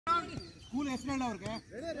School ಹೆಸರು ಹೇಳ ಅವ್ರಿಗೆ.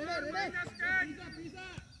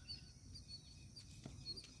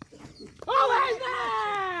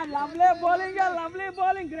 Lovely bowling, lovely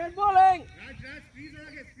bowling, great bowling.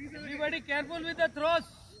 Everybody careful with the throws.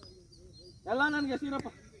 ಎಲ್ಲ ನನಗೆ ಸೀರಪ್ಪ.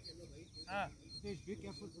 ಹಾ. Be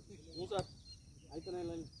careful. ಹ್ಞೂ ಸರ್. ಆಯ್ತಾನೆ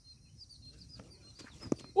ಇಲ್ಲ.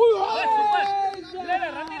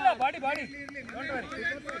 ರನ್ ಇಲ್ಲ ಬಾಡಿ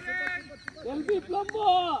LB ಪ್ಲಂಬ್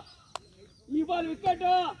ಈ ಬಾಲ್ ವಿಕೆಟ್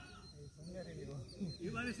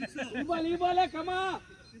ಈ ಬಾಲ್ ಕಮ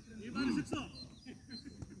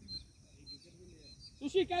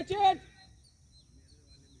ಸುಶಿ ಕ್ಯಾಚ್ ಇಟ್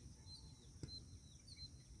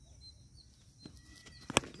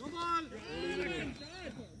ನೋ ಬಾಲ್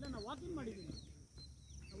ಇಲ್ಲ ವಾಕಿಂಗ್ ಮಾಡಿದ್ದೀನಿ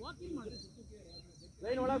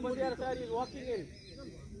ಲೈನ್ ಒಳಗೆ ಬಂದಿದ್ದಾರೆ ಸರ್ ಈ ವಾಕಿಂಗ್ ಇನ್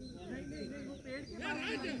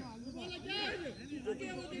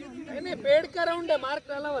नहीं पेड़ का राउंड है मार्क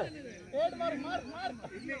डाला हुआ है पेड़ mark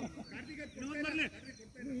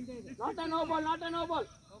not a no ball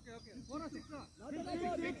okay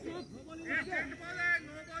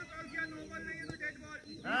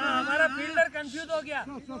हां हमारा फील्डर कंफ्यूज हो गया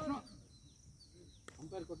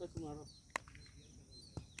अंपायर को टच मारो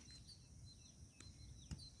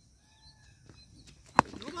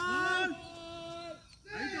no ball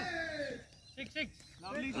 6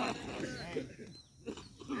 lovely shot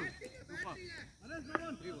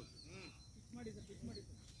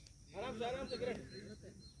आराम से करे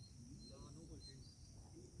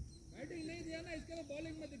बैटिंग नहीं दिया ना इसके लिए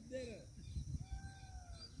बॉलिंग में दिख देगा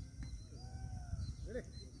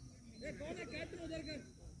ये कौन है कैप्टन उधर का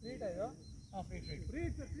फ्रीट है हां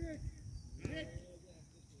फ्रीट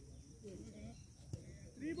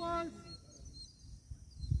 3 balls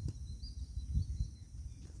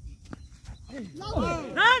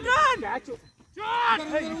run catch out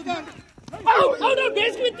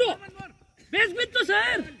base ಬಿತ್ತು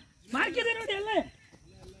ಸರ್ ಮಾರ್ಕಿದೆ ನೋಡಿ ಅಲ್ಲೇ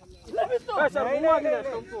ಇಲ್ಲ ಬಿತ್ತು ಸರ್ ಮೂವ್ ಆಗಿದೆ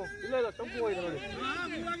ಸ್ಟಂಪ್ ಇಲ್ಲ ಸ್ಟಂಪ್ ಹೋಗಿದೆ ನೋಡಿ ಹಾಂ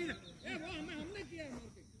ಮೂವ್ ಆಗಿದೆ हमने किया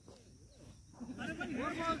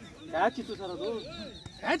कैच इತ್ತು ಸರ್ ಅದು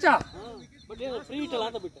ಕ್ಯಾಚಾ ಬಟ್ ಏನು ಫ್ರೀ ಇಟ್ಟಲ್ಲ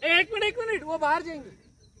ಅಂತ ಬಿಟ್ಟು एक मिनट वो बाहर जाएंगे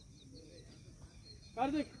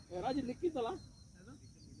कार्तिक राजी लिखितಲ್ಲ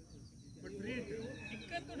but free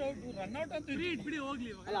ಇಕ್ಕಂತ doubt run out ಅಂತ ಫ್ರೀ ಬಿಡಿ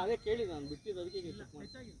ಹೋಗ್ಲಿ ಅಲ್ಲ ಅದೇ ಕೇಳಿ ನಾನು ಬಿಟ್ಟಿದ್ದು ಅದಕ್ಕೆ ಚೆಕ್ ಮಾಡಿ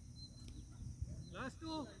Last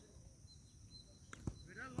two.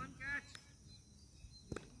 Viral one catch.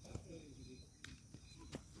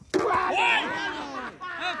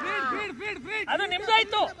 Feed. ಅದು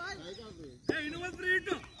ನಿಮ್ದಾಯ್ತು. ಇನ್ನೊಂದು ಫ್ರೀ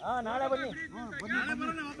ಇಟ್ಟು. ಹಾ ನಾಳೆ ಬನ್ನಿ. ನಾಳೆ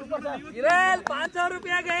ಬರೋಣ ವಾಪಸ್. ವಿರಲ್ 500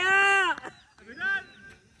 रुपया गया. विरल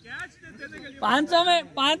कैच दे देंगे. 500 में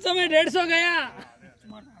 150 गया.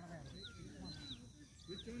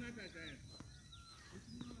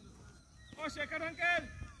 ओ शेखर अंकल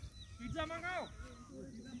पिज्जा मंगाओ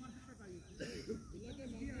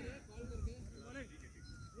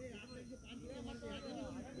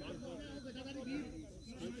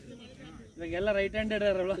ಎಲ್ಲ ರೈಟ್ ಹ್ಯಾಂಡೆಡ್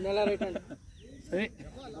ಎಲ್ಲ ರೈಟ್ ಹ್ಯಾಂಡ್ ಸರಿ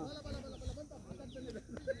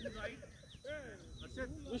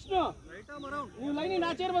ವಿಷ್ಣು ನೀವು ಲೈನಿಗೆ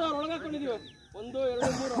ಆಚೆ ಇರ್ಬೋದು ಅವ್ರು ಒಳಗೆ ಹಾಕೊಂಡಿದೀವಿ 1 2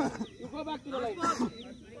 3 you go back to the line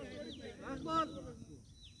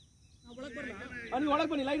ನೀವು ಒಳಗೆ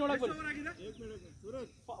ಬನ್ನಿ ಲೈನ್ ಒಳಗೆ ಬನ್ನಿ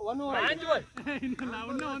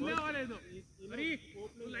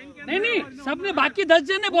नहीं सबने बाकी 10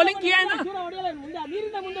 जन ने बॉलिंग किया है ना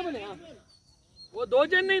मुंडे बने वो 2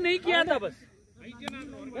 जन ने नहीं किया था बस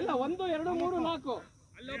ಎಲ್ಲ 1 2 3 4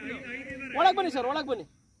 ಒಳಗೆ ಬನ್ನಿ ಸರ್ ಒಳಗೆ ಬನ್ನಿ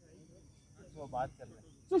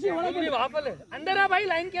ಸುಶಿ ಒಳಗೆ ಬನ್ನಿ वहां पर अंदर आ भाई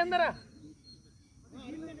लाइन के अंदर आ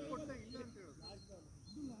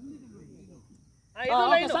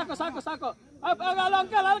ಸಾಕು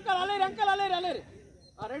ಅಂಕಲ್ ಅಲ್ಲೇ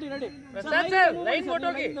ರೆಡಿ ಲೈನ್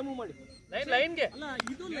ಫೋಟೋಗೆ ಲೈನ್ ಗೆ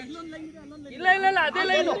ಇಲ್ಲ ಅದೇ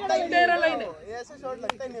ಲೈನ್ ಲೈನ್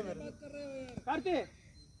ಕಾರ್ತಿ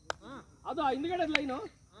ಅದು ಹಿಂದ್ಗಡೆ ಲೈನು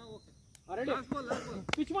ರೆಡಿ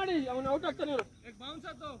ಪಿಚ್ ಮಾಡಿ ಅವನು ಔಟ್ ಆಗ್ತಾನೆ ಇವರು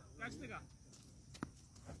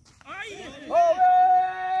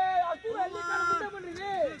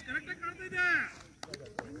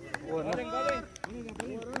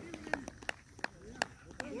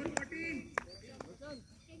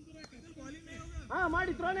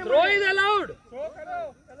throw is allowed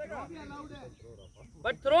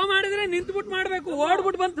but throw ಮಾಡಿದ್ರೆ ನಿಂತ್ಬಿಟ್ಟು ಮಾಡಬೇಕು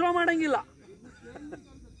ಓಡ್ಬಿಟ್ಟು ಬಂದು ಥ್ರೋ ಮಾಡಂಗಿಲ್ಲ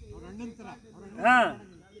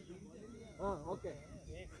ಓಕೆ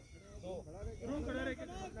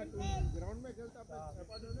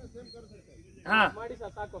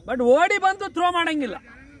ಬಟ್ ಓಡಿ ಬಂದು ಥ್ರೋ ಮಾಡಂಗಿಲ್ಲ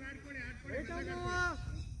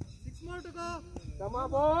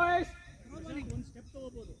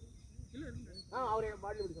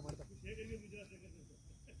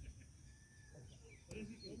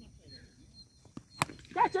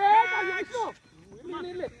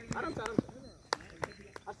ಇಲ್ಲಿ ಆರಾಮ್ ಸರ್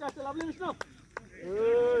ಅಷ್ಟೇ ಲವ್ಲಿ ವಿಷ್ಣು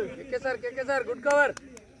के सर गुड कवर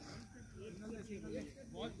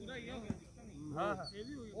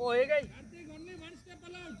ओ हे गई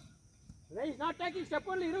नहीं not taking step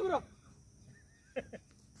only इरुगुरो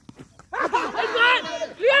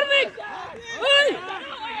clear नहीं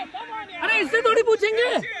अरे इससे थोड़ी पूछेंगे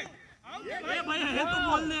ये भाई है तो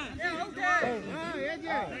बोल दे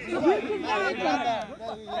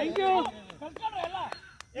थैंक यू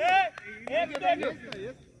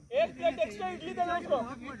एक प्लेट एक्स्ट्रा इडली देना उसको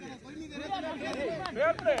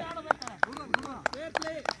फेयर प्ले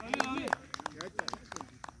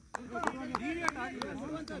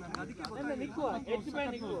निको एच पे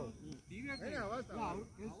निको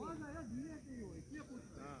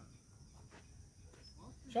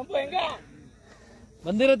ಶಂಪು ಹೆಂಗ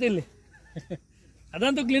ಬಂದಿರತ್ತೆ ಇಲ್ಲಿ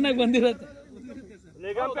ಅದಂತೂ ಕ್ಲೀನ್ ಆಗಿ ಬಂದಿರತ್ತೆ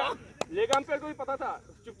लेगाम पे कोई पता था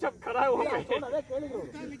चुपचाप खड़ा हो गए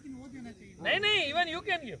नहीं even you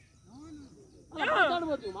can give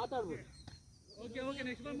ಮಾತಾಡಬಹುದು okay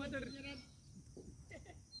next ball ಮಾತಾಡ್ರಿ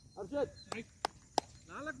Harshad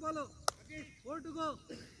 4 ball 4 to go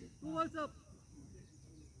 2 balls up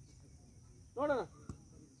ನೋಡೋಣ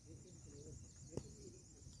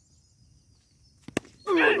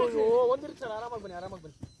ಒಂದಿರಿ ಸರ್ ಆರಾಮಾಗಿ ಬನ್ನಿ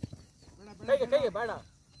ಕೈಗೆ ಬೇಡ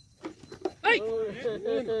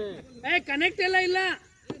ए कनेक्ट ಎಲ್ಲ ಇಲ್ಲ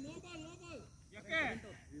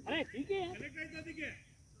अरे ठीक है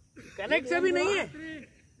कनेक्ट से भी नहीं है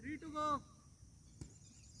 3 टू गो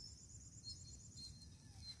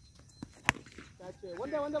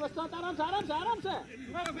ಒಂದೇ ಬಸ್ ಆರಾಮ್ से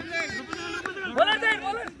बोला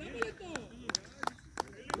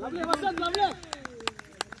lovely Vasant lovely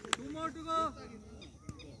 2 more to go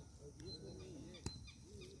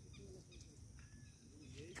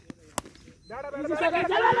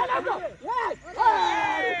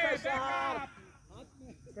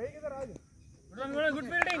good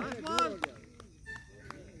fielding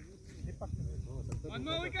one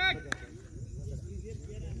more wicket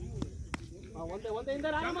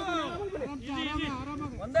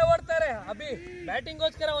ಒಂದೇ ಓಡ್ತಾರೆ ಅಭಿ ಬ್ಯಾಟಿಂಗ್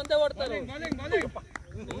ಗೋಸ್ಕರ ಒಂದೇ ಓಡ್ತಾರೆ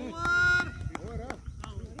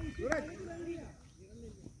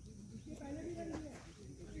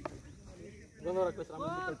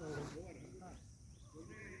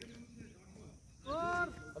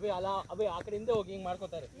ಅಭಿ ಆ ಕಡೆ ಹಿಂದೆ ಹೋಗಿ ಹಿಂಗ್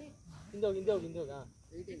ಮಾಡ್ಕೋತಾರೆ ಹಿಂದೆ ಹೋಗಿ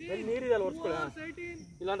ನೀರಿದಲ್ಲ ಒರ್ಸ್ಕೊಳ್ಳಿ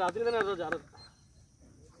ಇಲ್ಲಾಂದ್ರೆ ಅದರಿಂದ ಜಾರದು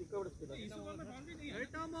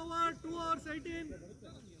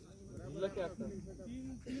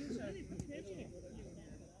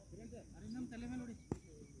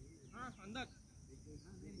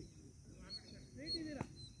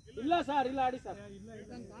ಇಲ್ಲ ಸರ್ ಇಲ್ಲ ಆಡಿ ಸರ್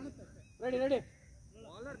ರೆಡಿ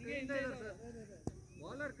ಬಾಲರ್ ಕೈಯಿಂದ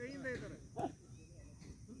ಇದ್ದಾರೆ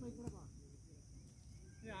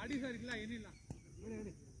ಆಡಿ ಸರ್ ಇಲ್ಲ ಏನಿಲ್ಲ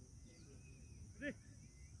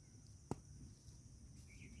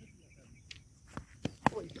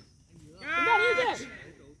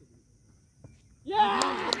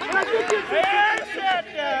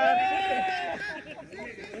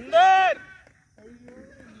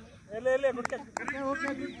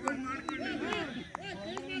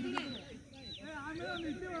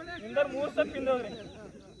इंदर 3 स्टेप ಹಿಂದೋಗ್ರಿ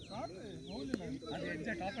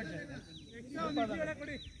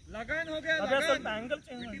लगान हो गया अबे ಸ್ವಲ್ಪ एंगल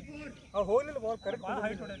चेंज ಮಾಡಿ ಹೋಗ್ಲಿಲ್ಲ ಬಾಲ್ ಕರೆಕ್ಟ್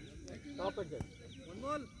ಹೈಟ್ ಹೊಡೆ top edge one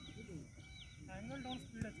ball angle down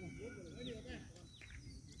speed है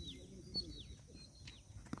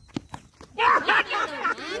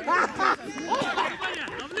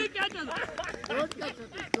लवली कैच है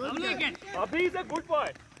लवली कैच अभी इज अ गुड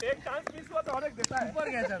बॉय एक चांस मिस हुआ तो और एक देता है सुपर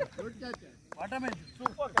कैच है गुड कैच है automatic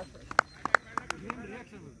super catch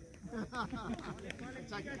reaction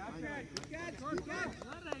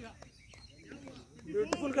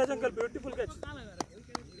beautiful catch uncle beautiful catch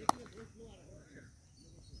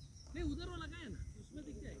नहीं उधर वो लगा है ना उसमें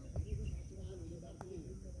दिख जाएगा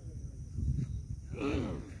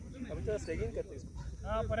अभी तो स्टेगिंग करते इसको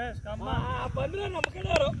हां परेश काम ಬಂದ್ರೆ ನಮ್ಮ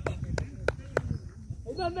ಕಡೆಯವರು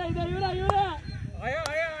ಇದನ್ನ ಇವರ ಆಯಾ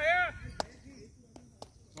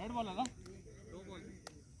ರೆಡ್ ಬಾಲ್ ಅಲ್ಲ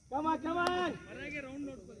ಕಮ್ ಆನ್ ಹೊರಗೆ ರೌಂಡ್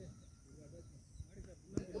ನೋಡ್ಕೊಳ್ಳಿ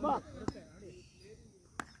ಬಾ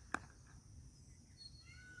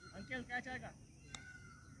अंकल कैच आएगा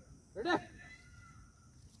ರೆಡಿ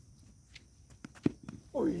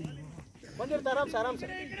ಬಂದಿರ್ತ ಆರಾಮ್ ಸೆ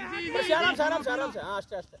ಹಾಂ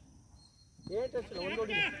ಅಷ್ಟೇ ಏನು ಟೆನ್ಷನ್ ಒಂದು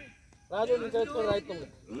ನೋಡಿ ರಾಜು ನೀವು ತೆಗೆದುಕೊಂಡ್ರೆ ಆಯ್ತು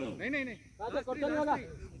ನಮಗೆ नहीं ರಾಜ ಕೊಡ್ತಾನೆ ಇವಾಗ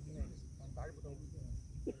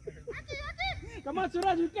ಕಮ್ಮ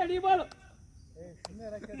ಸೂರಜ್ ವಿಕೆಟ್ ಈ ಬಾಲು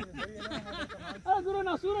ಗುರು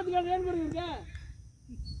ನಾವು ಸೂರಜ್ ಏನು ಗುರು ಇವ್ರಿಗೆ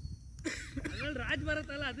ಅದ್ರಲ್ಲಿ ರಾಜ್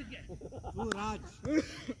ಬರುತ್ತಲ್ಲ ಅದಕ್ಕೆ ರಾಜ್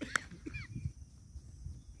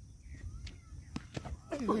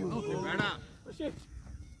ಬೇಡ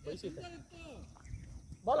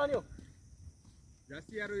ಬಾಲ್ ನೀವು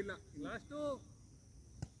ಜಾಸ್ತಿ ಯಾರು ಇಲ್ಲ ಲಾಸ್ಟು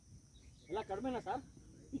ಎಲ್ಲ ಕಡಿಮೆನಾ sir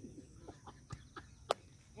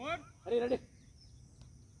ready ready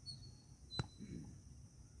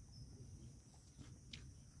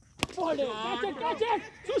catch it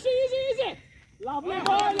sushi easy lovely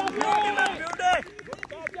ball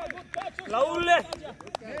lovely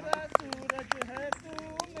मेरा सूरज है तू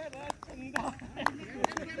मेरा चंदा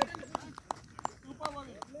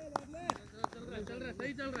चल रहा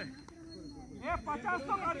सही चल रहा है ये 50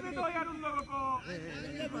 तो कर दो यार उन लोगों को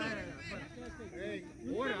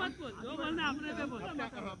मत बोल जो बोलना अपने पे बोल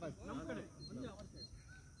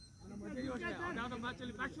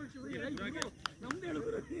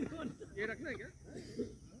ये रखना है क्या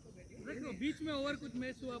रखो बीच में ओवर कुछ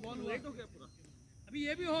मैच हुआ बॉल लेट हो गया पूरा अभी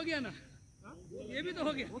ये भी हो गया ना ये भी तो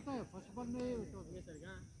हो गया होता है फर्स्ट बॉल में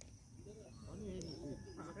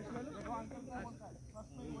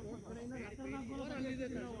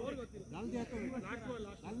डाल दिया तो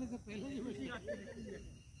डालने से पहले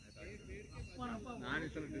ನಾನು ಈ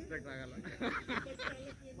ಸಲ ಡಿಸ್ಟ್ರಾಕ್ಟ್ ಆಗಲ್ಲ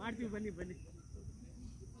ಮಾಡ್ತೀವಿ ಬನ್ನಿ ಬನ್ನಿ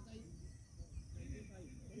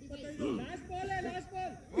लास्ट बॉल है last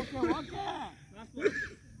ball okay okay last ball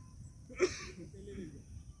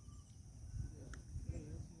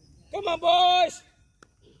come on boys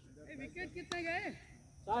A wicket कितने गए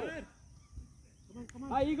सर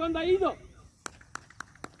हां ಈಗೊಂದು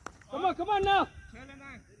 5 कम ऑन now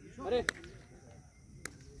अरे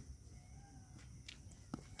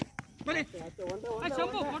ಬನ್ನಿ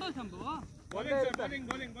ಶಂಭು ಕೊಡು Shambhu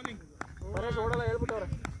bowling Paresh ಓಡಲ್ಲ ಹೇಳ್ಬಿಟ್ಟವ್ರೆ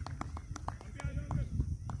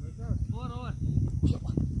 4 over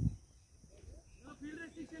field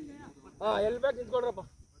restriction Gaya हां ಎಲ್ಲಿ ಬೇಕು ನಿಂತ್ಕೊಳ್ರಪ್ಪ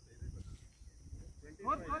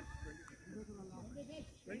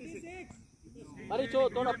 26 अरे चो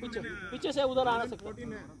थोड़ा पीछे से उधर आना सकता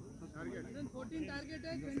 14 टारगेट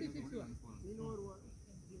है 26 हुआ 3 ओवर हुआ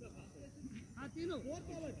हां तीनों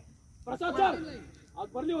प्रसाद सर आज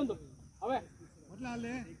ಬರ್ಲಿ ಒಂದು ಅವೇ ಮೊದಲ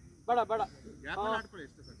ಅಲ್ಲೇ ಬೇಡ ಬೇಡ ಯಾಕೆ ಆಡ್ಕೊಳ್ಳಿ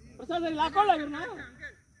ಎಷ್ಟು ಸರ್ ಪ್ರಸಾದ್ ಇಲ್ಲಿ ಹಾಕೊಳ್ಳ ಇವ್ರನ್ನ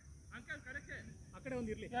ಅಂಕಲ್ ಕಡೆಗೆ ಆ ಕಡೆ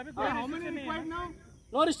ಒಂದು ಇರಲಿ how many required now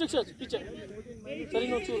no restrictions पीछे सरी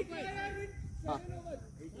नो चूर हां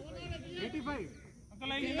 85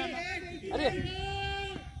 अंकल आएंगे अरे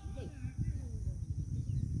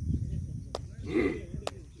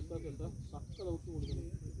ಸಕ್ಕದ ಉಪ್ಪು ಹುಡುಗರು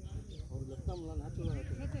ಅವ್ರು ಲೆಫ್ಟ್ ಆರ್ಮ್ ನ್ಯಾಚುರಲ್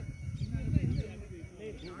ಆಯ್ತು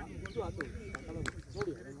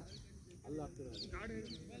ನೋಡಿ ಅಲ್ಲ ಆಗ್ತಿದೆ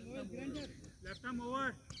left arm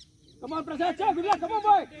over come on Prasad ಚಾ good luck come on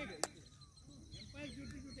bye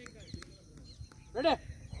ready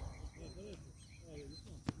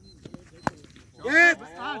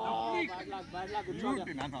bad luck good shot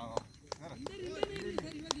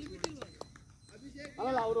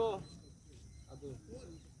ಅಲ್ಲ ಅವರು ಅದು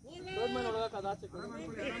ಥರ್ಡ್ ಮ್ಯಾನ್ ಒಳಗೆ ಕದಾಚೆ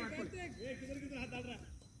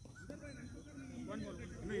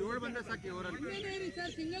ಇನ್ನು 7 ಬಂದ್ರೆ ಸಾಕು ಓವರಲ್ಲಿ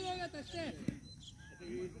ಸರ್ ಸಿಂಗಲ್ ಹೋಗತ್ತೆ ಅಷ್ಟೇ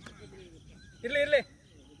ಇರ್ಲಿ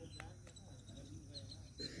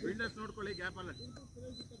ಫೀಲ್ಡರ್ಸ್ ನೋಡ್ಕೊಳ್ಳಿ ಗ್ಯಾಪ್ ಅಲ್ಲ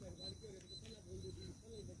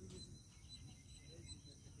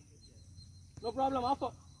ನೋ ಪ್ರಾಬ್ಲಮ್ ಆಫ್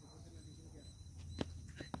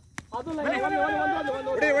ಅದು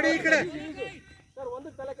ಹೊಡಿ ಈ ಕಡೆ ಸರ್ ಒಂದು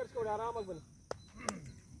ತಲೆ ಕೆಡಿಸ್ಕೊಡಿ ಆರಾಮಾಗಿ ಬನ್ನಿ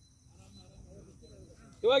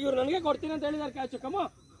ಇವಾಗ ಇವ್ರು ನನಗೆ ಕೊಡ್ತೀನಿ ಅಂತ ಹೇಳಿದಾರೆ ಕ್ಯಾಚ್ ಕಮ್ಮ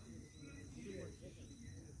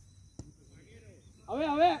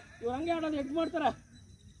ಅವೇ ಇವ್ರು ಹಂಗೆ ಆಡೋದು ಎಡ್ ಮಾಡ್ತಾರೆ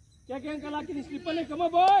ಕೇಕೆ ಅಂಕಲ್ ಹಾಕಿನಿ ಸ್ಲಿಪ್ಪಲ್ಲಿ ಕಮ್ಮ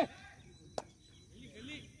ಬಾಯ್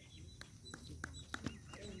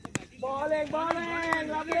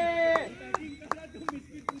ಬಾಲಿಂಗ್ ಲವ್ಲಿ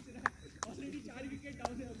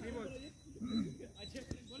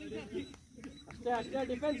ಅಷ್ಟೇ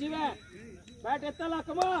ಡಿಫೆನ್ಸ್ ಇವೆ ಬ್ಯಾಟ್ ಎತ್ತಲ್ಲ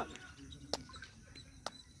ಕಮ್ಮ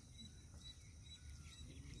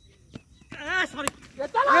ಸಾರಿ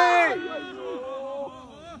ಎತ್ತಲ್ಲ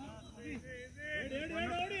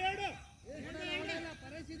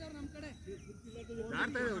ನಮ್ ಕಡೆ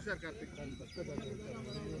ಹುಷಾರ್ ಕಾರ್ತಿಕ್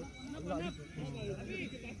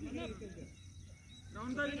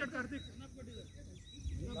ಕಾರ್ತಿಕ್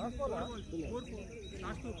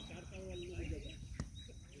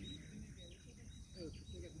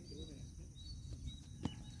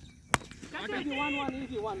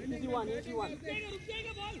easy one.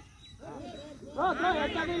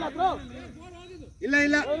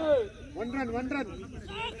 ಇಲ್ಲ 1 run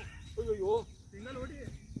ಅಯ್ಯೋ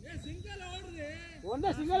ಒಂದೇ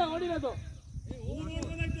ಸಿಂಗಲ್ ಓಡಿರೋದು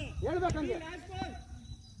ಹೇಳ್ಬೇಕಂಗೆ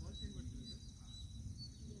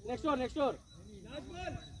ನೆಕ್ಸ್ಟ್ ಓವರ್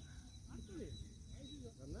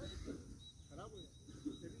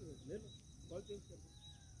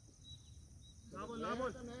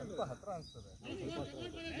ಅನಿಸ್ತದೆ.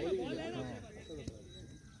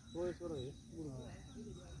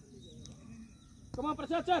 Come on,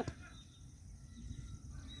 Prasad sir.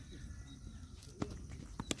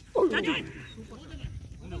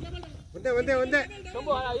 ಒಂದೇ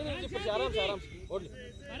ಶಂಭು ಆರಾಮ್ ಓಡ್ಲಿ.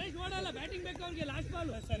 ನರೇಶ್ ಓಡಲ್ಲ, ಬ್ಯಾಟಿಂಗ್ ಬೇಕು ಅವ್ರಿಗೆ. ಲಾಸ್ಟ್ ಬಾಲ್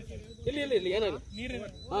ಇಲ್ಲಿ ಏನಿಲ್ಲ.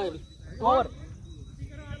 ಹಾ ಇಲ್ಲಿ ಓವರ್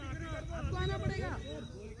आना पड़ेगा,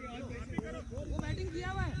 वो बैटिंग किया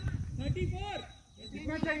हुआ है 34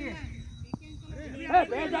 कितना चाहिए.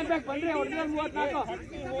 बेजान बैक बन रहे ओरिजिनल 34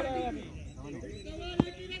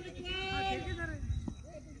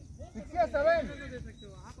 6 या 7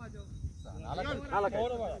 आप आ जाओ.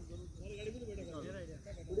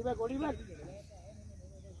 ओडी बैक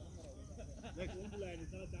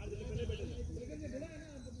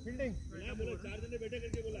फील्डिंग बोला 4 जने बैठे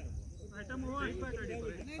करके बोला आइटम हुआ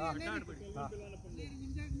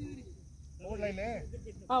ಓಡ್ಲೈನೆ.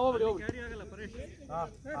 ಹಾ ಹೋಗ್ಬಿಡಿ ಕ್ಯಾರಿ ಆಗಲ್ಲ ಪರೇಶ್. ಹಾ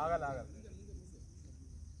ಆಗಲ್ಲ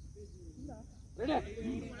ರೆಡಿ.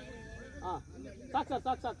 ಹಾ ಸಾಕು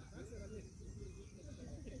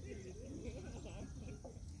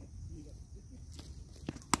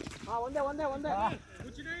ಹಾ ಒಂದೇ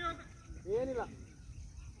ಏನಿಲ್ಲ.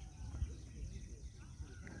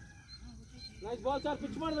 Nice ball sir.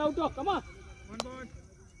 ಪಿಚ್ ಮಾಡಿದ್ರೆ out. Comma one ball.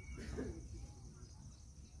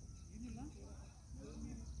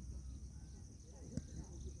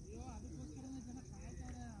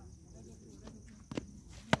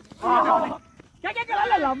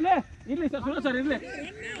 Lovely ಇರ್ಲಿ ಸರ್. ಸುರೇಶ್ ಸರ್ ಇರ್ಲಿ.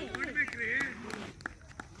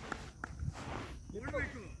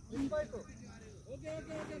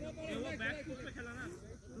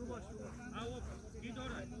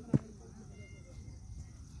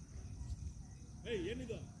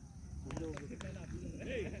 ಏನಿದು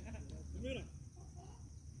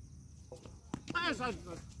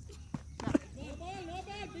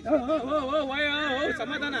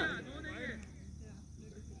ಸಮಾಧಾನ.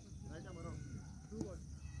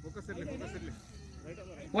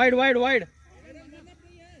 Wide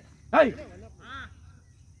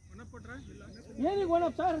ಏನಿಗೆ one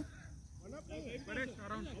sir.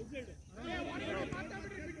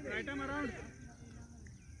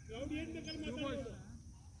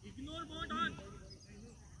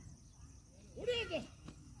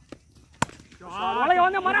 ಒಳಗೆ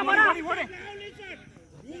ಒಂದೇ ಮರ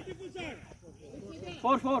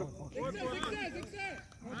 4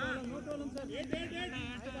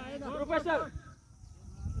 ರೂಪಾಯಿ ಸರ್.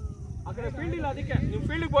 ಆ ಕಡೆ ಫೀಲ್ಡ್ ಇಲ್ಲ, ಅದಕ್ಕೆ ನೀವು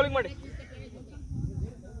ಫೀಲ್ಡಿಗೆ ಬೌಲಿಂಗ್ ಮಾಡಿ.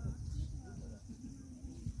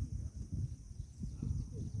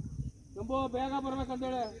 ತುಂಬ ಬೇಗ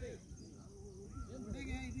ಬರ್ಬೇಕಂತೇಳಿ.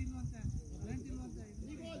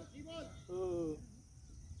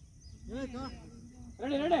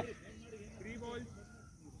 Ready 3 ball.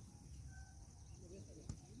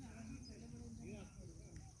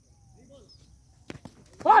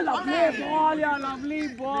 Lovely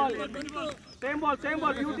ball. Same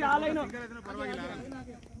ball beauty. ಆ ಲೈನು ಪರವಾಗಿಲ್ಲ.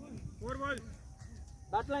 4 ball.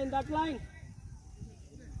 That line.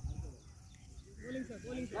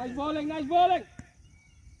 Nice bowling.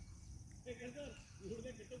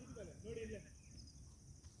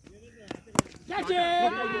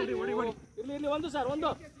 ಇರ್ಲಿ ಒಂದು ಸರ್.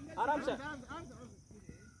 ಆರಾಮ್ ಸರ್.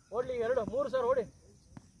 ಓಡ್ಲಿ 2 3 ಸರ್. ಓಡಿ.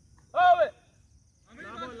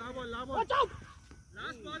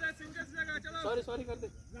 लास्ट बॉल है, सिंगल्स लेगा. चलो सॉरी कर दे.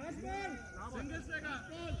 लास्ट बॉल सिंगल्स लेगा.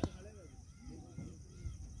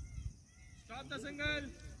 Stop the single.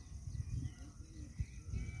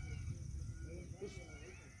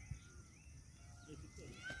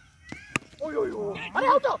 ओयो अरे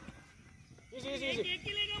आउट. इजी एक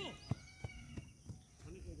ही लेगा वो.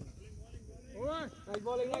 Nice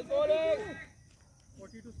bowling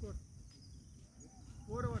 42 score.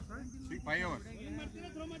 4 overs. 5 over.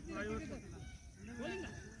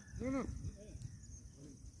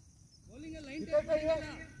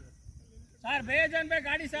 Sir ಬೇಜನ್ ಬೇ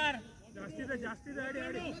ಗಾಡಿ ಸರ್. ಜಾಸ್ತಿ ಇದೆ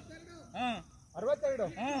ಆಡಿ. ಹಾ 62.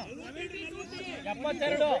 ಹಾ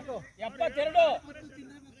 72.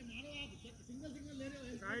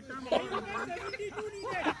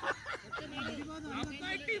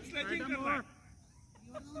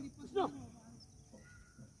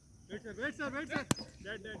 Wait sir. डेड.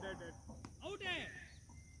 आउट है.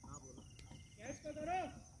 कैच कर दो.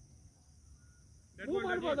 ಮೂವ್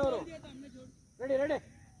ಮಾಡ್ಬೋದು ಅವರು. ರೆಡಿ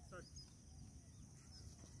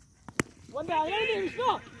ಒಂದೇ ಹೇಳಿ ವಿಷ್ಣು.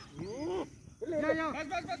 ಇಲ್ಲಿ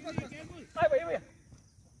ಬಸ್ ಭಯ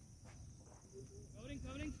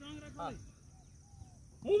ಕವರಿಂಗ್ ಸ್ಟ್ರಾಂಗ್ ರಖೋ.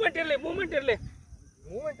 ಮೂವ್ಮೆಂಟ್ ಇರಲಿ. ಮೂವ್ಮೆಂಟ್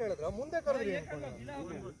ಹೇಳಿದ್ರ ಮುಂದೆ ಕರೆದ್ರಿ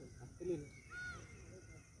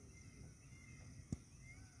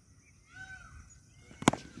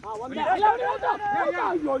ಒಂದೇ ಅಲ್ಲ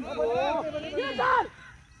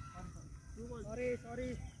ಸಾರಿ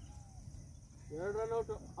 2 ರನ್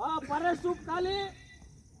ಔಟ್. ಪರೇಶ್ ಸೂಪ್ ಖಾಲಿ.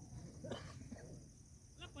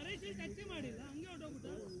 ಪರೇಶ್ ಟಚ್ ಮಾಡಿಲ್ಲ ಹಂಗೆ ಹೊರಟೋಗ್ಬಿಟ್ಟ.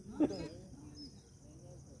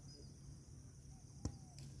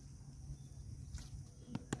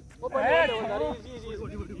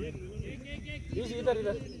 ಈಸಿ ಇದ್ದಾರೆ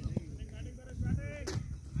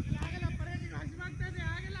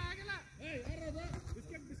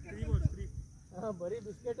ಬರೀ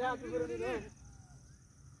ಬಿಸ್ಕೆಟೇ ಹಾಕಿದ್ರು ನೀನು.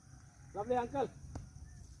 Lovely uncle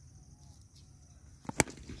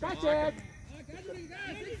catch it.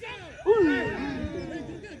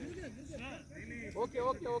 Okay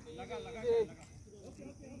okay okay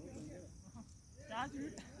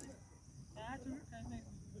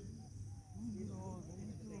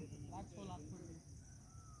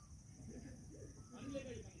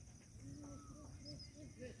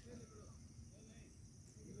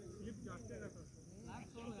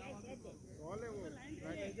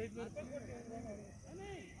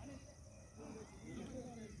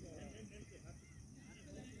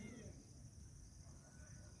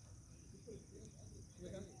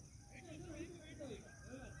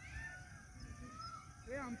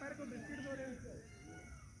umpire को बिस्किट दो रहे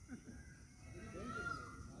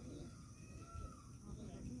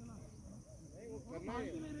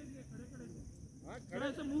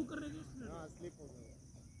खड़े से मूव कर रहे हैं। हाँ स्लिप हो गया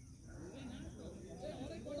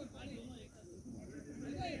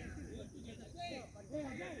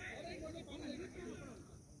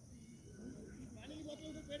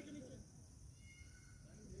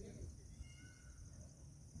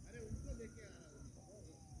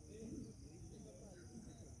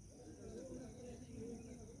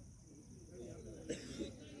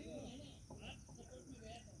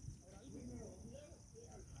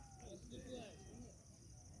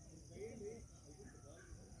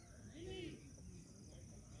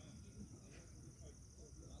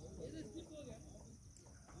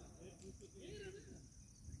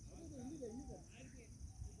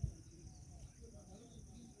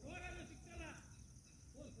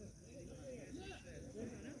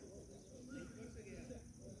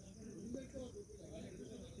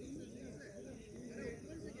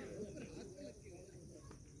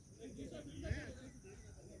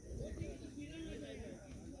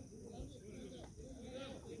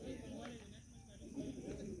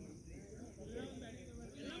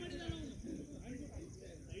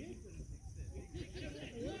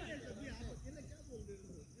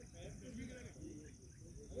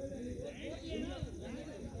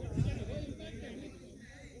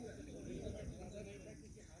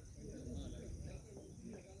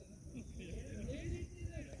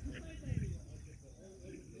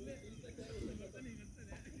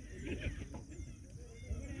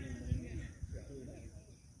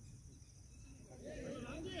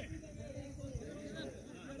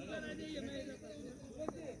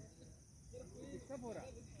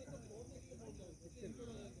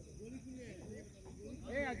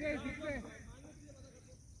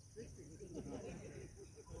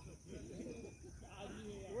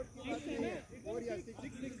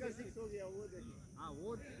अजय सिक्स हो गया वो देखिए। हाँ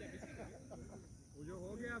वो जो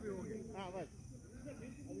हो गया अभी हो गया। हाँ बस अभी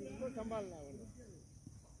उसको संभालना है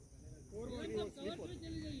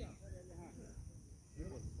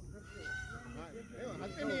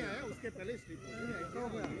हल्के नहीं आया उसके पहले स्लिप हो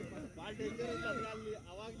गया बाल डेंजर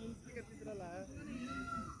आवाज मुंशी का चित्र है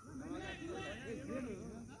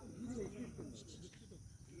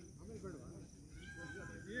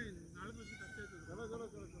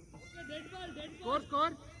स्कोर स्कोर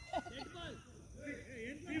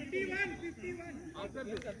 51 आउटसाइड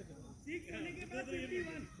 6 आने के बाद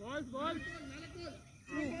 51 बॉल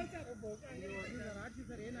ರಾಜಿ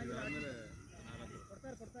ಸರ್ ಏನಾಗಿಲ್ಲ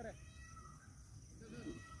ಕೊಡ್ತಾರೆ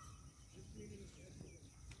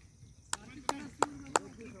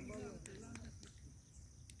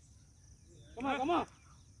come on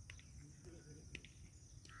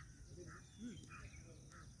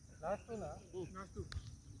last two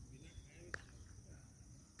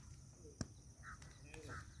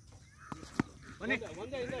ಬನ್ನಿ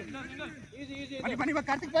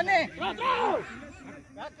ಕಾರ್ತಿಕ್ ಬನ್ನಿ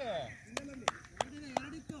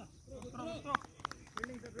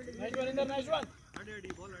ನೈಸ್ ಒನ್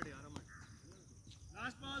ಅಡಿ ಬಾಲ್ ಅಡಿ ಆರಾಮಾಗಿ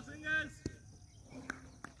ಲಾಸ್ಟ್ ಬಾಲ್ ಸಿಂಗಲ್ಸ್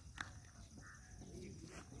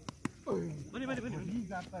ಬನ್ನಿ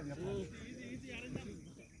ಈಗ ಆಗ್ತಾ ಇದೆ ಈಸಿ ಯಾರಿಂದ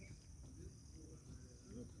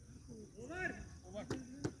over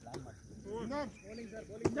bowling sir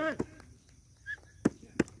bowling sir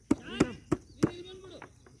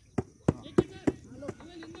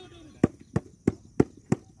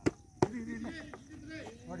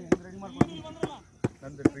ನೋಡಿ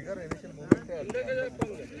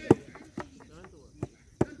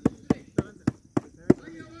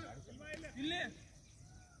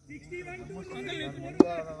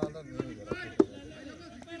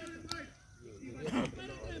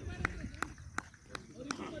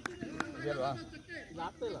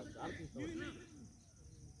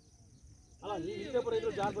ಅಲ್ಲ ನೀವು ಇಷ್ಟೇ ಪರ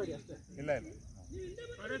ಇದ್ರು ಜಾರ್ಬೇಡಿ ಅಷ್ಟೇ. ಇಲ್ಲ ಇಲ್ಲ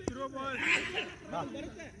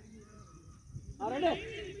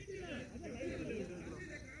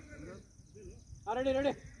ready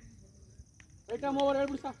ready right arm over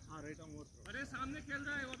ಹೇಳ್ಬಿಡಿ ಸರ್. अरे सामने खेल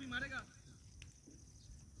रहा है वो भी मारेगा.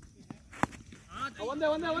 ಒಂದೇ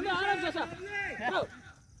ಒಂದೇ ಒಂದೇ ಆರಾಮ್ ಸರ್.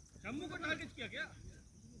 जम्मू को टारगेट किया क्या?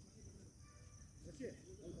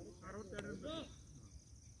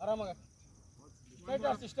 ಆರಾಮಾಗ ಸ್ಟ್ರೈಟ್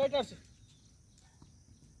ಆರ್ಸಿ ಸ್ಟ್ರೈಟ್ ಆರ್ಸಿ.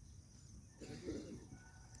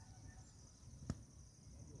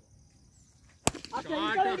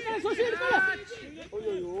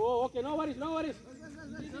 ಅಯ್ಯೋ okay no worries no worries.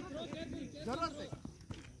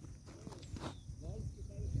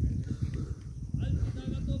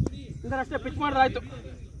 ಅಷ್ಟೇ ಪಿಚ್ ಮಾಡಿದ್ರೆ ಆಯ್ತು.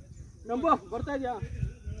 ನಂಬು ಬರ್ತಾ ಇದೆಯಾ?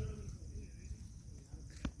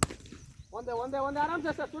 ಒಂದೇ ಒಂದೇ ಒಂದೇ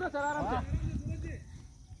ಆರಾಮ್ಸೆ ಸರ್. ಸುರ ಸರ್ ಆರಾಮ್ಸೆ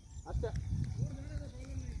ಅಷ್ಟೇ.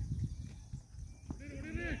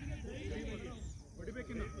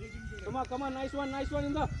 ಕಮ ನೈಸ್ ಒನ್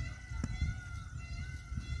ಇಂದ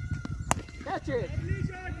catch it.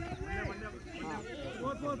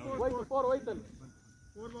 Four ಹೋಯ್ತಲ್ಲಿ.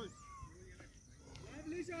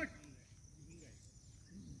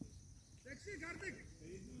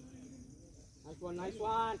 Nice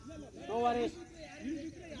one. No worries.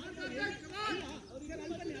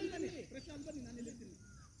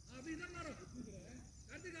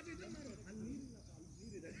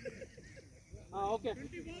 Okay.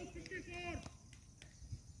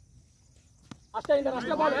 ಅಷ್ಟೇ ಇಂದ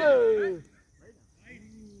ಅಷ್ಟೇ ಬಾಲ್.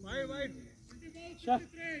 wide.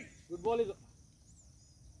 ಗುಡ್ ಬಾಲ್ ಇದು.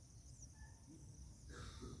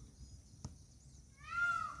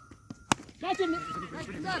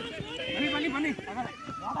 ಬನ್ನಿ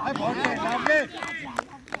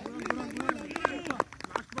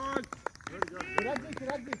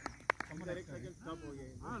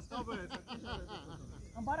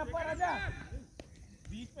बारप्पा राजा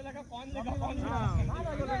बीच पे लगा. कौन लगा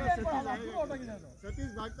सतीश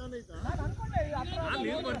भागता नहीं था.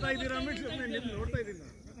 ನೀವು ಬರ್ತಾ ಇದ್ದೀರಾ ಅಂದ್ಬಿಟ್ಟು ಸುಮ್ಮನೆ ನಿಲ್ಲಿ ನೋಡ್ತಾ ಇದ್ದೀನಿ.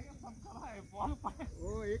 ಓ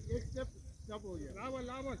एक स्टेप स्टॉप हो गया. लावल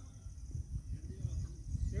भागो.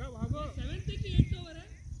 7 ओवर है.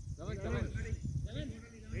 7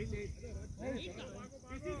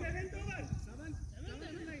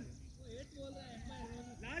 8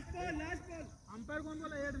 लास्ट बॉल. अंपायर कौन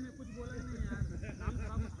बोला? 8 में कुछ बोला ही नहीं यार. नाम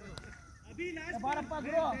खराब मत करो. अभी लास्ट ಬಾರಪ್ಪ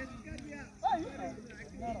ಗುರು.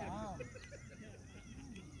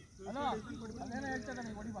 ಹಲೋ ಅದೇನೋ ಹೇಳ್ತಾ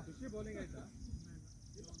ಇದ್ದಾನೆ ಹೊಡಿ ಬಾ. ಖುಷಿ ಬೌಲಿಂಗ್ ಆಯ್ತಾ?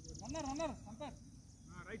 Runner umpire.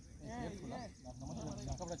 ಹಾಂ ರೈಟ್.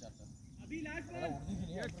 अभी लास्ट बॉल.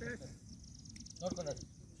 ನೋಡ್ಕೊಂಡು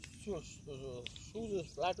shoes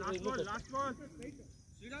flat last ball.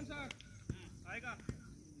 Shriram sir आएगा.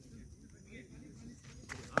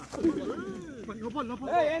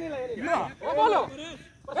 ಏನಿಲ್ಲ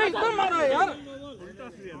इधर मारा यार.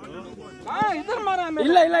 इधर मारा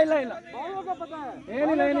ಇಲ್ಲ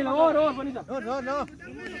ಏನಿಲ್ಲ ಓವರ್ ಬನ್ನಿ ಸರ್.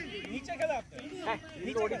 नीचे खेला.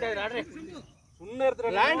 ಈಗ ಹೊಡಿತಾ ಇದ್ದಾರೆ ಆಡ್ರಿ. ಸುಮ್ಮನೆ ಇರ್ತಾರೆ.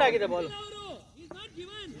 ಲ್ಯಾಂಡ್ ಆಗಿದೆ ಬಾಲ್.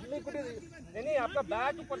 नहीं आपका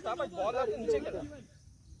बैट ऊपर था बस बॉल नीचे खेला.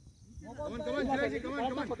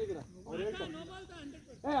 ಕೊಟ್ಟಿದ್ದೀರಾ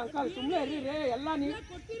ಅಂಕಲ್ ಸುಮ್ಮನೆ ಇರ್ರಿ ರೇ. ಎಲ್ಲ ನೀವು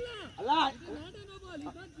ಅಲ್ಲ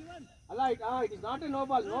it is not A no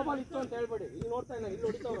ball ಇತ್ತು ಅಂತ ಹೇಳ್ಬೇಡಿ. ಇಲ್ಲಿ ನೋಡ್ತಾ ಇಲ್ಲ ಇಲ್ಲಿ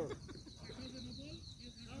ಹೊಡಿತಾವ್ರು.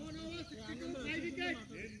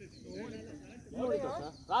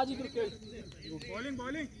 ರಾಜ್ ಇದ್ರು ಕೇಳಿ. बॉलिंग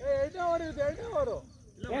 8 ओवर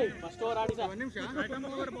ಫಸ್ಟ್ ಓವರ್ ಆಡಿ ಸರ್. 1 ನಿಮಿಷ. ಐಟಮ್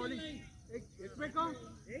ಓವರ್ ಬೌಲಿಂಗ್ ಎಷ್ಟು ಬೇಕು?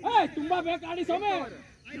 ತುಂಬಾ ಬೇಕು ಆಡಿ ಸೊಮ್ಮೆ.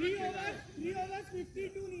 3 overs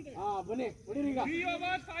 52 needed. ಬನ್ನಿ ಹೊಡಿರಿ ಈಗ. 3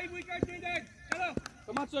 overs 5 wickets needed. चलो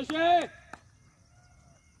ಕಮಾತ್ ಸೋಶೆ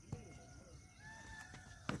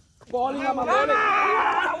bowling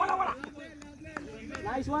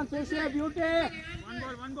nice one Soshe beauty.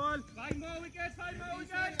 One ball. 5 more wickets.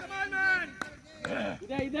 Come on man.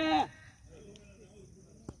 ide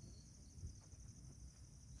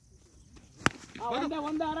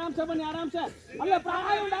ಒಂದೇ ಆರಾಮ್ ಸೆ ಬನ್ನಿ ಆರಾಮ್ ಸೆ. ಅಲ್ಲ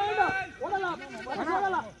ಪ್ರಾಯ ಓಡಲ್ಲ.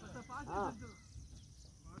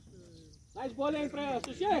 Nice bowling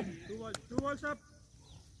ಸುಶಿ. Two balls up.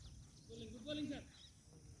 Good bowling sir.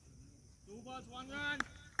 2 balls 1 run.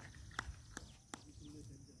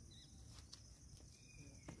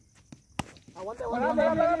 ಒಂದೇ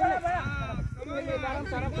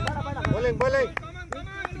Bowling. Come on.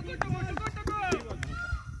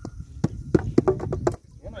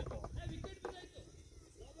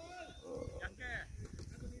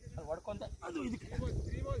 ಹೊಡ್ಕೊಂತ ಅದು ಇದಕ್ಕೆ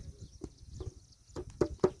Run!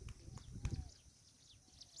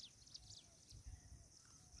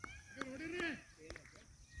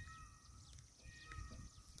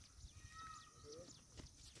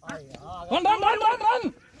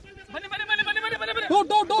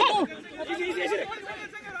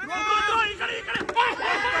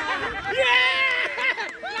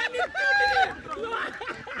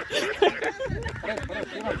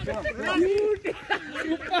 ಬನ್ನಿ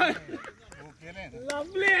ಡೋ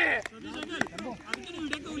ಲವ್ಲಿ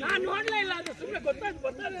ನಾನು ನೋಡ್ಲೇ ಇಲ್ಲ ಅದು ಸುಮ್ಮನೆ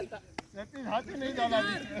ಗೊತ್ತಾದ್ರೆ ಅಂತ हाथी नहीं डाला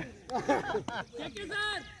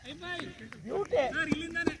ಸರ್ ಬ್ಯೂಟಿ ಸರ್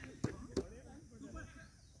ಇಲ್ಲಿಂದಾನೆ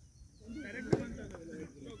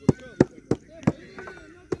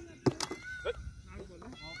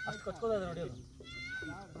ಅಷ್ಟು ಕತ್ಕೋದಾದ್ರೆ ನೋಡಿಯೋದು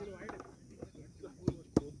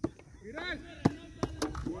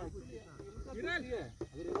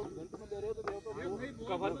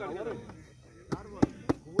कवर कर यार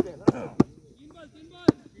कूद है ना तीन बॉल 3 बॉल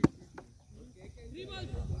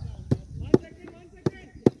 1 सेकंड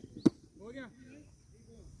हो गया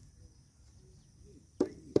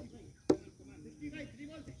 65 3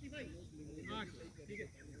 बॉल 65 हां ठीक है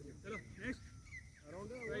चलो next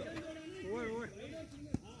around over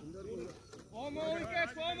four more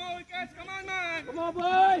wickets come on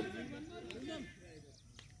boy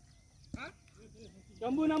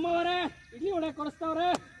Shambhu ನಮ್ಮವರೇ ಇಡ್ಲಿ ಒಡೆ ಕೊಡಿಸ್ತಾವ್ರೆ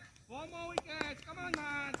 4 more wickets come on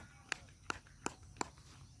man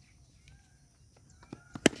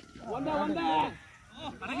ಒಂದೇ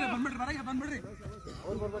ಬರಗೆ ಬಂದ್ಬಿಡ್ರಿ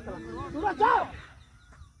ಅವ್ರು ಬರ್ಬೇಕಲ್ಲ ಸುರಜ್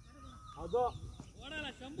ಅದು ಓಡಲ್ಲ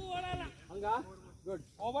ಶಂಭು ಓಡಲ್ಲ ಹಂಗ good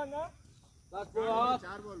over last ball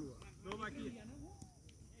 4 ball हुआ 2 बाकी है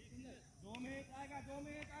 2 में एक आएगा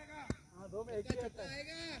हां 2 में एक ही आता है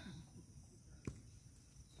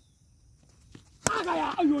आ गया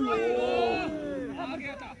अयो आ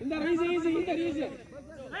गया था इधर easy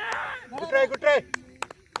good try good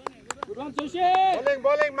Joshi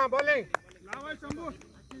bowling ma bowling लावल शंभू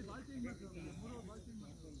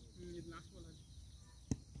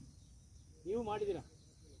ನೀವು ಮಾಡಿದಿರಾ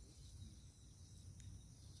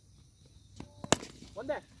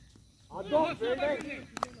ಒಂದೇ ಅದು fielding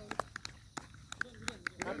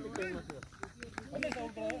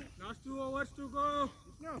last 2 overs to go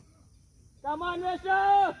come on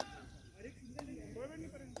Vishnu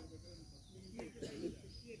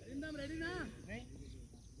रिंदम ready ना नहीं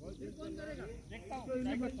कौन करेगा देखता हूं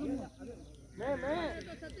मैं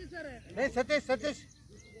तो सतीश सर है नहीं सतीश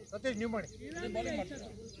न्यू ಮಾಡಿ ಬೌಲಿಂಗ್ ಮಾಡ್ತಾರೆ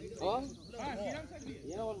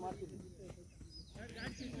ಏನೋ ಒಂದು ಮಾಡ್ತಿದ್ದೆ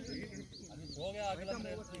ಅದು ಹೋಗೇ ಆಗಲ್ಲ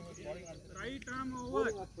ಅಂದ್ರೆ ಬೌಲಿಂಗ್ ಮಾಡ್ತಾರೆ ರೈಟ್ ಆರ್ಮ್ ಓವರ್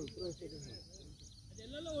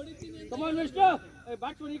ಅದೆಲ್ಲ ಹೊಡಿತೀನಿ ಕಮ್ ಆನ್ ವಿಷ್ಣು ಏ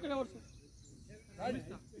ಬ್ಯಾಟ್ಸ್ಮನ್ ಈ ಕಡೆ ಓಡಿಸು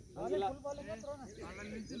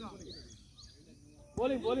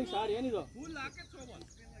ಬೌಲಿಂಗ್ ಸರ್ ಏನಿದು ಫುಲ್ ಹಾಕೆ ಥ್ರೋ ಬಾಲ್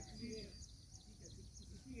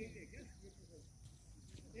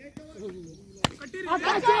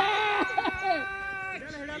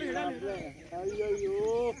ಅಯ್ಯೋ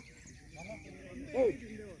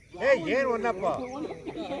ಏ ಏನು ಒಂದಪ್ಪ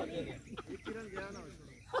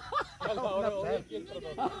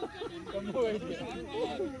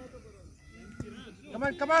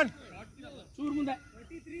ಕಮಾನ್ ಚೂರು ಮುಂದೆ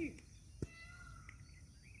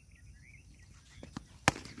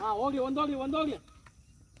ಹಾ ಹೋಗ್ಲಿ ಒಂದೋಗ್ಲಿ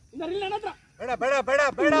ಇಂದ ಇಲ್ಲ ನನ್ನ ಹತ್ರ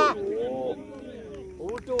ಬೇಡ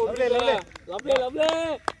out lovely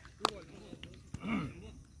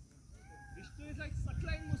Vishnu is like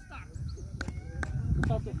Satline Mustaq.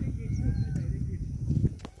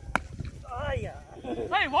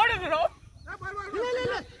 Hey, what is it?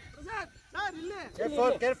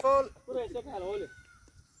 Careful. ಪೂರ ಎಸೆಕಾಲ ಹೋಗ್ಲಿ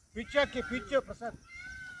pitch ಪ್ರಸಾದ್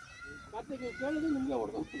ಕಾರ್ತಿಕ್ ಕೇಳಿದ್ರೆ ನಿಮಗೆ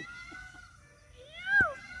ಹೊಡೆದು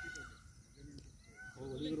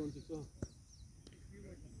ಹೊಡಿದ್ರು ಒಂದು ಸಿಕ್ಸು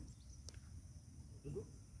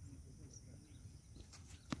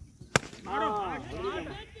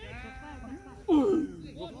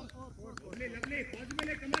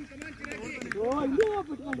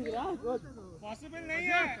पॉसिबल नहीं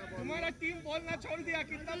है तुम्हारा टीम बॉल ना छोड़ दिया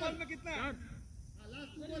कितना बॉल में कितना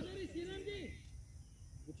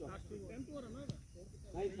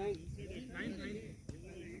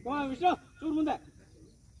ವಿಷ್ಣು ಚೂರು ಮುಂದೆ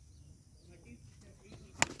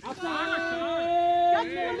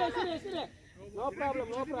ನೋ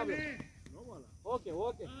ಪ್ರಾಬ್ಲಮ್ ಓಕೆ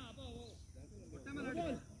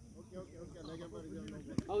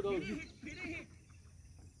ಹೌದು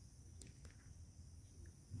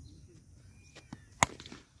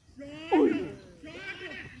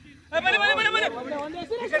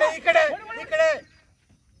ಈ ಕಡೆ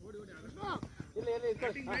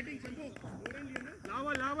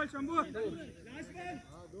लावल शंभू लास्ट बॉल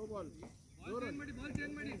 2 बॉल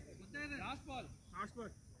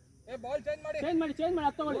ಏ ಬಾಲ್ ಚೇಂಜ್ ಮಾಡಿ ಚೇಂಜ್ ಮಾಡಿ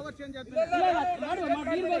ಹತ್ತು ತಗೊಳ್ಳಿ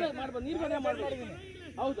ನೀರು ಬೇರೆ ಮಾಡ್ಬೋದು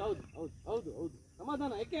ಹೌದು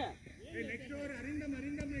ಸಮಾಧಾನ ಯಾಕೆ next over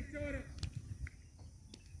Arindam next over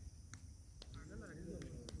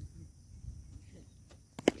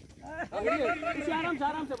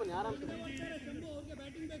ಆರಾಮ್ ಸೆ ಬನ್ನಿ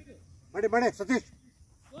ಮಾಡಿ ಸತೀಶ್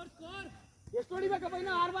ಎಷ್ಟು ಹೊಡಿಬೇಕಪ್ಪ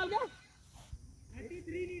ಇನ್ನು 6 ಬಾಲ್ಗೆ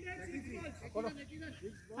 33 needed 6 balls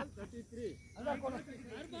 33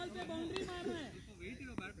 हर बॉल पे बाउंड्री मारना है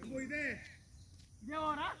वो ಇದೆ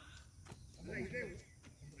ಓವರಾ ಅಲ್ಲ ಇದೆ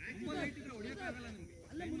ಬಾಲ್ ಲೈಟ್ ಇದ್ರೆ ಹೊಡೆಯಕ್ಕೆ ಆಗಲ್ಲ ನಮಗೆ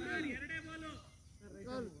ಅಲ್ಲ ಮುಂದೆ ಎರಡೇ ಬಾಲ್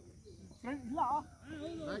ಫ್ರೆಂಡ್ ಇಲ್ಲ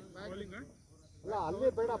ಬೌಲಿಂಗ್ ಅಲ್ಲ ಅಲ್ಲೇ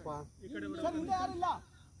ಬೇಡಪ್ಪ ಸರ್ ಮುಂದೆ ಯಾರಿಲ್ಲ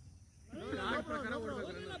ಆಟ ಪ್ರಕಾರ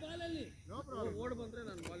ಓಡಬೇಕು ಬಾಲ್ ಅಲ್ಲಿ ಓಡ್ ಬಂದ್ರೆ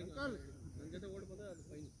ನಾನು ಬಾಲಿಂಗ್ ನನ್ನ ಜೊತೆ ಓಡ್ ಬಂದ್ರೆ ಅದು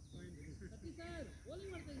ಫೈನ್ ಸರ್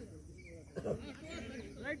ಬೌಲಿಂಗ್ ಮಾಡ್ತಾ ಇದ್ದೀರಾ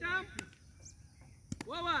right arm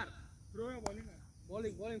over throw bowling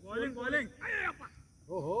bowling Ayyappa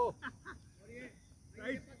ಓಹೋ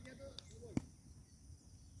right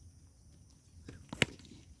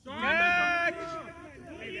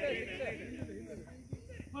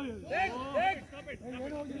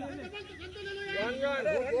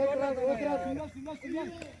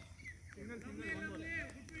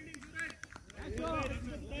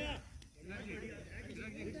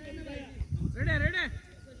ready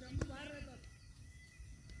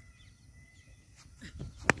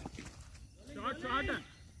shot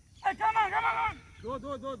hey come on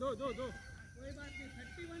do कोई बात नहीं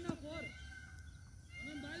 31 और 4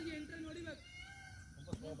 हम बाल की एंट्री ನೋಡಿಬೇಕು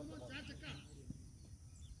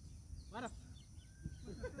मारो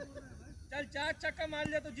चल 4 छक्का मार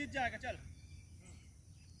लिया तो जीत जाएगा चल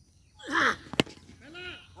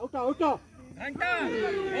ಔಟ್ घंटा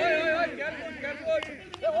ओए केयरफुल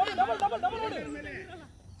ओए डबल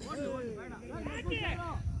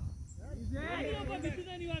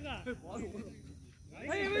ಬಿಟ್ಟಿದ್ದಾನೆ ಇವಾಗ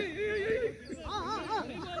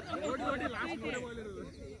ಓಡಿ ಲಾಸ್ಟ್ ಬಾಲ್ ಇರೋದು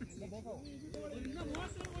ಇನ್ನ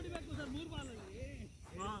 30 ಓಡಿಬೇಕು ಸರ್ 3 ಬಾಲ್ ಅಲ್ಲಿ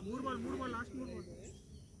ಮೂರು ball last 3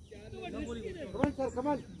 ball sir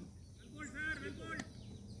come on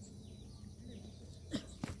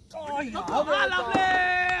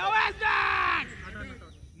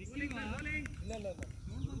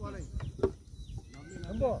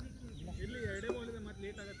ಇಲ್ಲಿ ಎರಡೇ ಬಾಲ್ ಇದೆ ಮತ್ತೆ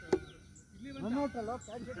ಲೇಟ್ ಆಗುತ್ತೆ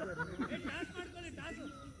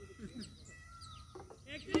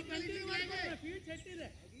ಫೀಲ್ಡ್ ಸೆಟ್ ಇದೆ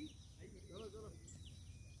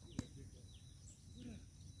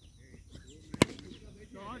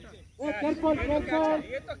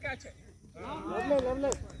ये तो कैच है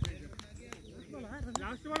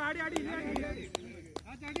लास्ट बॉल आड़ी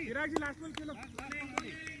विराट जी लास्ट बॉल खेलो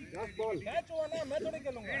कैच हुआ ना मैं थोड़ी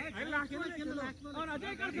खेलूंगा अरे लास्ट बॉल खेलो और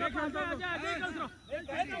अजय कर दो अजय कर दो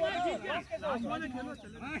कैच हुआ ना लास्ट बॉल खेलो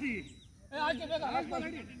आगे बेटा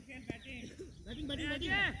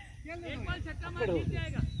बैटिंग एक बॉल छक्का मार जीत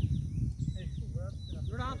जाएगा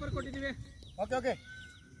ನೋಡ ಆಫರ್ ಕೊಟ್ಟಿದ್ದೀವಿ ಓಕೆ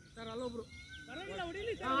ಸರ್ ಅಲ್ಲೊಬ್ರು ಪರವಾಗಿಲ್ಲ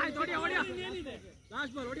ಹೊಡಿಲಿ ಆಯ್ತು ಹೊಡಿಯ ಏನಿದೆ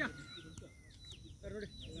ಲಾಸ್ಟ್ ಬಾಲ್ ಹೊಡಿಯ ಸರ್ ನೋಡಿ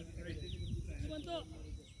ಬಂತು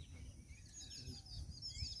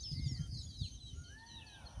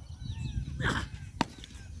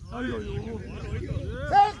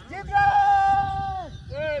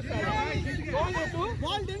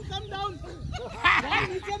ball didn't come down ball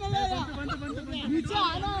नीचे न ले नीचे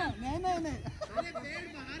आना नहीं अरे पैर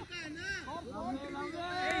बाहर का है ना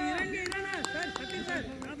ಇರಂಗೆ ಸರ್ ಸತೀಶ್ ಸರ್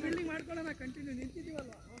ನಾವು ಫೀಲ್ಡಿಂಗ್ ಮಾಡ್ಕೊಳ್ಳೋಣ ಕಂಟಿನ್ಯೂ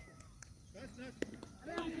ನಿಂತಿದ್ದೀವಲ್ವಾ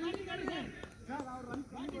सर और रन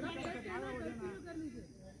कम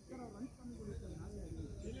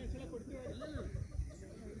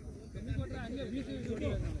ಕಮ್ಮಿ ಕೊಟ್ಟರೆ ಹಂಗೆ ಬೀಸಿ